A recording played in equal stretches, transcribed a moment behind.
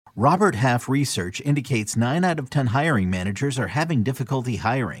Robert Half research indicates 9 out of 10 hiring managers are having difficulty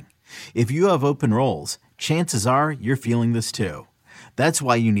hiring. If you have open roles, chances are you're feeling this too. That's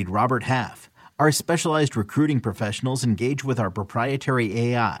why you need Robert Half. Our specialized recruiting professionals engage with our proprietary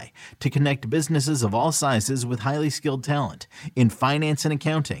AI to connect businesses of all sizes with highly skilled talent in finance and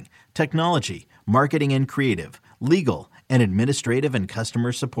accounting, technology, marketing and creative, legal, and administrative and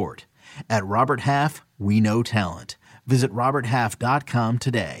customer support. At Robert Half, we know talent. Visit roberthalf.com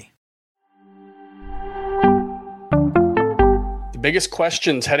today. The biggest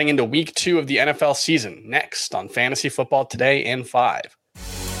questions heading into week 2 of the NFL season, next on Fantasy Football Today in 5.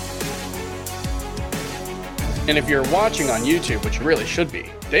 And if you're watching on YouTube, which you really should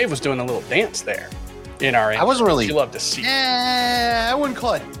be, Dave was doing a little dance there in our intro. I wasn't really. You love to see. Yeah, I wouldn't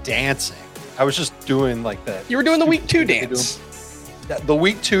call it dancing. I was just doing like that. You were doing the week 2 dance. The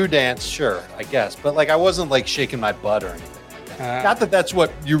week 2 dance, sure, I guess. But like I wasn't like shaking my butt or anything like that. Not that that's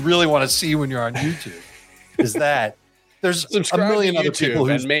what you really want to see when you're on YouTube. Is that there's a million other people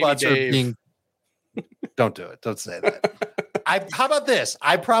whose butts are being. Don't do it. Don't say that. How about this?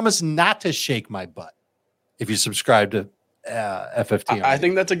 I promise not to shake my butt if you subscribe to FFT. I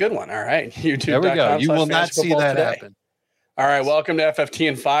think that's a good one. All right. YouTube. There we go. You will not see that happen. All right. Welcome to FFT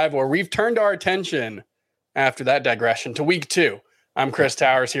in 5, where we've turned our attention after that digression to week 2. I'm Chris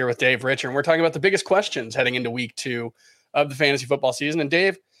Towers here with Dave Richer, and we're talking about the biggest questions heading into week 2 of the fantasy football season. And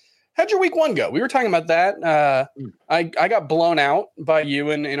Dave, how'd your week 1 go? We were talking about that. I got blown out by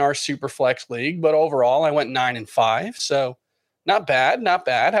you in our super flex league, but overall I went 9-5. So not bad. Not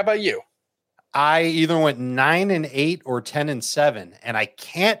bad. How about you? I either went 9-8 or 10-7, and I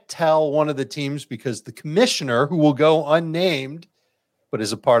can't tell one of the teams because the commissioner, who will go unnamed, but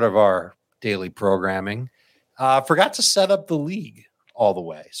is a part of our daily programming, forgot to set up the league all the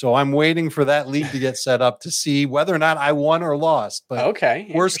way. So I'm waiting for that league to get set up to see whether or not I won or lost. But okay,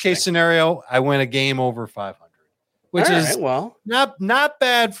 worst case scenario, I win a game over 500, which is not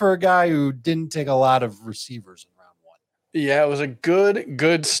bad for a guy who didn't take a lot of receivers in round 1. Yeah, it was a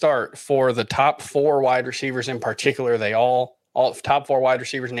good start for the top 4 wide receivers in particular. They all top 4 wide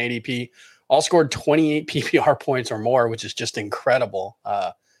receivers in ADP all scored 28 PPR points or more, which is just incredible.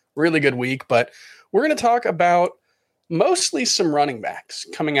 Really good week, but we're going to talk about mostly some running backs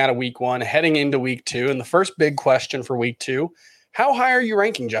coming out of week 1, heading into week 2. And the first big question for week 2, how high are you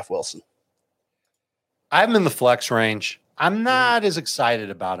ranking Jeff Wilson? I'm in the flex range. I'm not as excited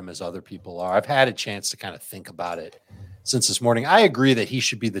about him as other people are. I've had a chance to kind of think about it since this morning. I agree that he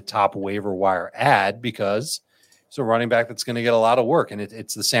should be the top waiver wire add because he's a running back that's going to get a lot of work, and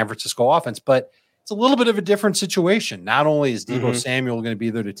it's the San Francisco offense. But it's a little bit of a different situation. Not only is Deebo Samuel going to be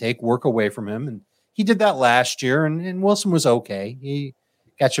there to take work away from him, and he did that last year, and Wilson was okay. He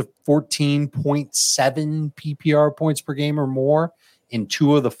got you 14.7 PPR points per game or more in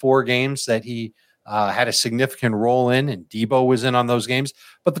 2 of the 4 games that he had a significant role in, and Deebo was in on those games.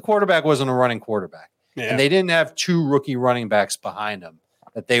 But the quarterback wasn't a running quarterback. Yeah. And they didn't have 2 rookie running backs behind him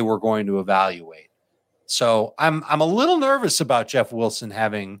that they were going to evaluate. So I'm a little nervous about Jeff Wilson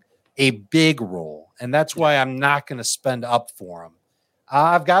having a big role, and that's why I'm not going to spend up for him.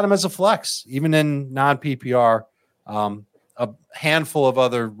 I've got him as a flex, even in non-PPR. A handful of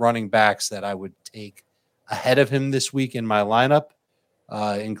other running backs that I would take ahead of him this week in my lineup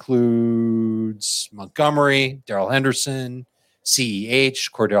includes Montgomery, Darrell Henderson,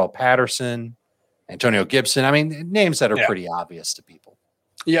 CEH, Cordell Patterson, Antonio Gibson. I mean, names that are pretty obvious to people.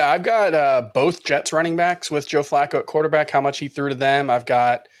 Yeah, I've got both Jets running backs with Joe Flacco at quarterback, how much he threw to them. I've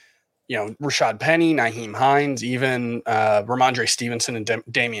got Rashad Penny, Nyheim Hines, even Ramondre Stevenson and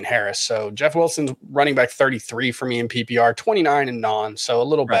Damian Harris. So Jeff Wilson's running back 33 for me in PPR, 29 in non, so a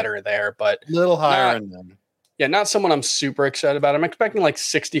little better there, but a little higher in them. Yeah, not someone I'm super excited about. I'm expecting like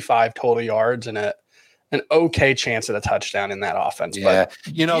 65 total yards and an okay chance at a touchdown in that offense. Yeah,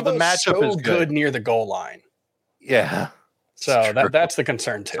 but the matchup is good near the goal line. Yeah. So that's the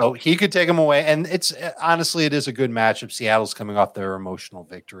concern too. So he could take him away. And it is a good matchup. Seattle's coming off their emotional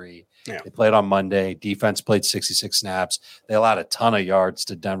victory. Yeah. They played on Monday. Defense played 66 snaps. They allowed a ton of yards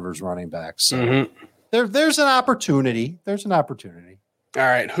to Denver's running backs. So there's an opportunity. There's an opportunity. All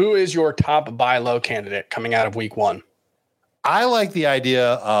right. Who is your top buy low candidate coming out of week 1? I like the idea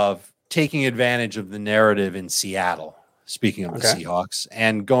of taking advantage of the narrative in Seattle, speaking of the Seahawks,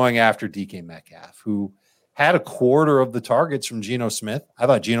 and going after DK Metcalf, who had a quarter of the targets from Geno Smith. I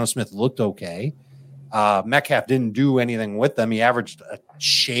thought Geno Smith looked okay. Metcalf didn't do anything with them. He averaged a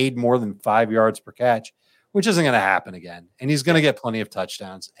shade more than 5 yards per catch, which isn't going to happen again. And he's going to get plenty of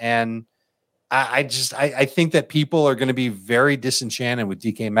touchdowns. And I think that people are going to be very disenchanted with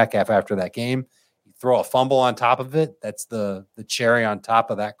DK Metcalf after that game. He throw a fumble on top of it. That's the cherry on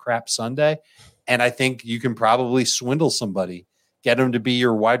top of that crap Sunday. And I think you can probably swindle somebody, get him to be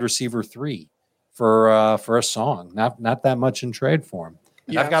your wide receiver 3 for a song. Not that much in trade for him.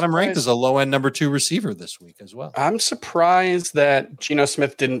 And I've got him ranked as a low end number 2 receiver this week as well. I'm surprised that Geno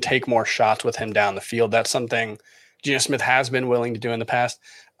Smith didn't take more shots with him down the field. That's something Geno Smith has been willing to do in the past.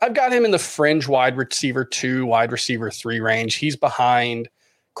 I've got him in the fringe wide receiver 2, wide receiver 3 range. He's behind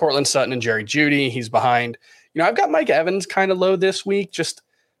Cortland Sutton and Jerry Jeudy. He's behind, I've got Mike Evans kind of low this week. Just,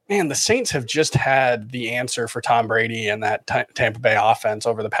 man, the Saints have just had the answer for Tom Brady and that Tampa Bay offense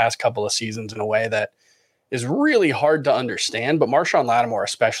over the past couple of seasons in a way that is really hard to understand. But Marshawn Lattimore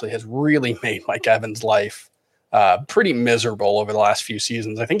especially has really made Mike Evans' life pretty miserable over the last few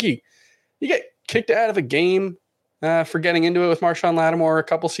seasons. I think he got kicked out of a game for getting into it with Marshawn Lattimore a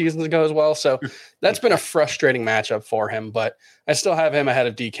couple seasons ago as well. So that's been a frustrating matchup for him, but I still have him ahead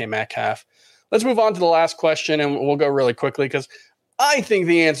of DK Metcalf. Let's move on to the last question, and we'll go really quickly because I think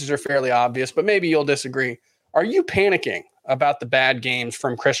the answers are fairly obvious, but maybe you'll disagree. Are you panicking about the bad games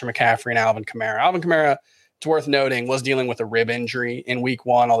from Christian McCaffrey and Alvin Kamara? Alvin Kamara, it's worth noting, was dealing with a rib injury in week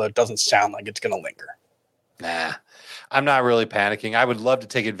 1, although it doesn't sound like it's going to linger. Nah, I'm not really panicking. I would love to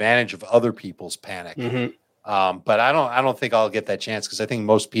take advantage of other people's panic. Mm-hmm. But I don't think I'll get that chance because I think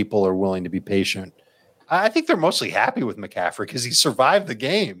most people are willing to be patient. I think they're mostly happy with McCaffrey because he survived the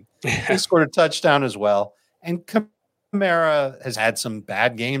game. He scored a touchdown as well. And Kamara has had some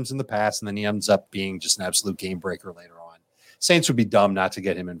bad games in the past, and then he ends up being just an absolute game breaker later on. Saints would be dumb not to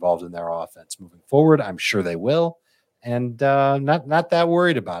get him involved in their offense moving forward. I'm sure they will. And not that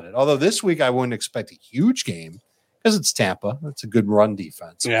worried about it. Although this week I wouldn't expect a huge game because it's Tampa. It's a good run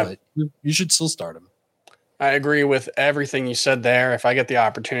defense. Yeah. But you should still start him. I agree with everything you said there. If I get the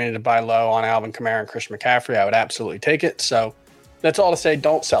opportunity to buy low on Alvin Kamara and Christian McCaffrey, I would absolutely take it. So that's all to say,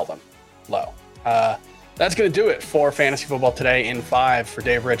 don't sell them low. That's going to do it for Fantasy Football Today in 5. For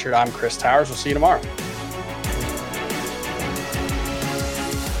Dave Richard, I'm Chris Towers. We'll see you tomorrow.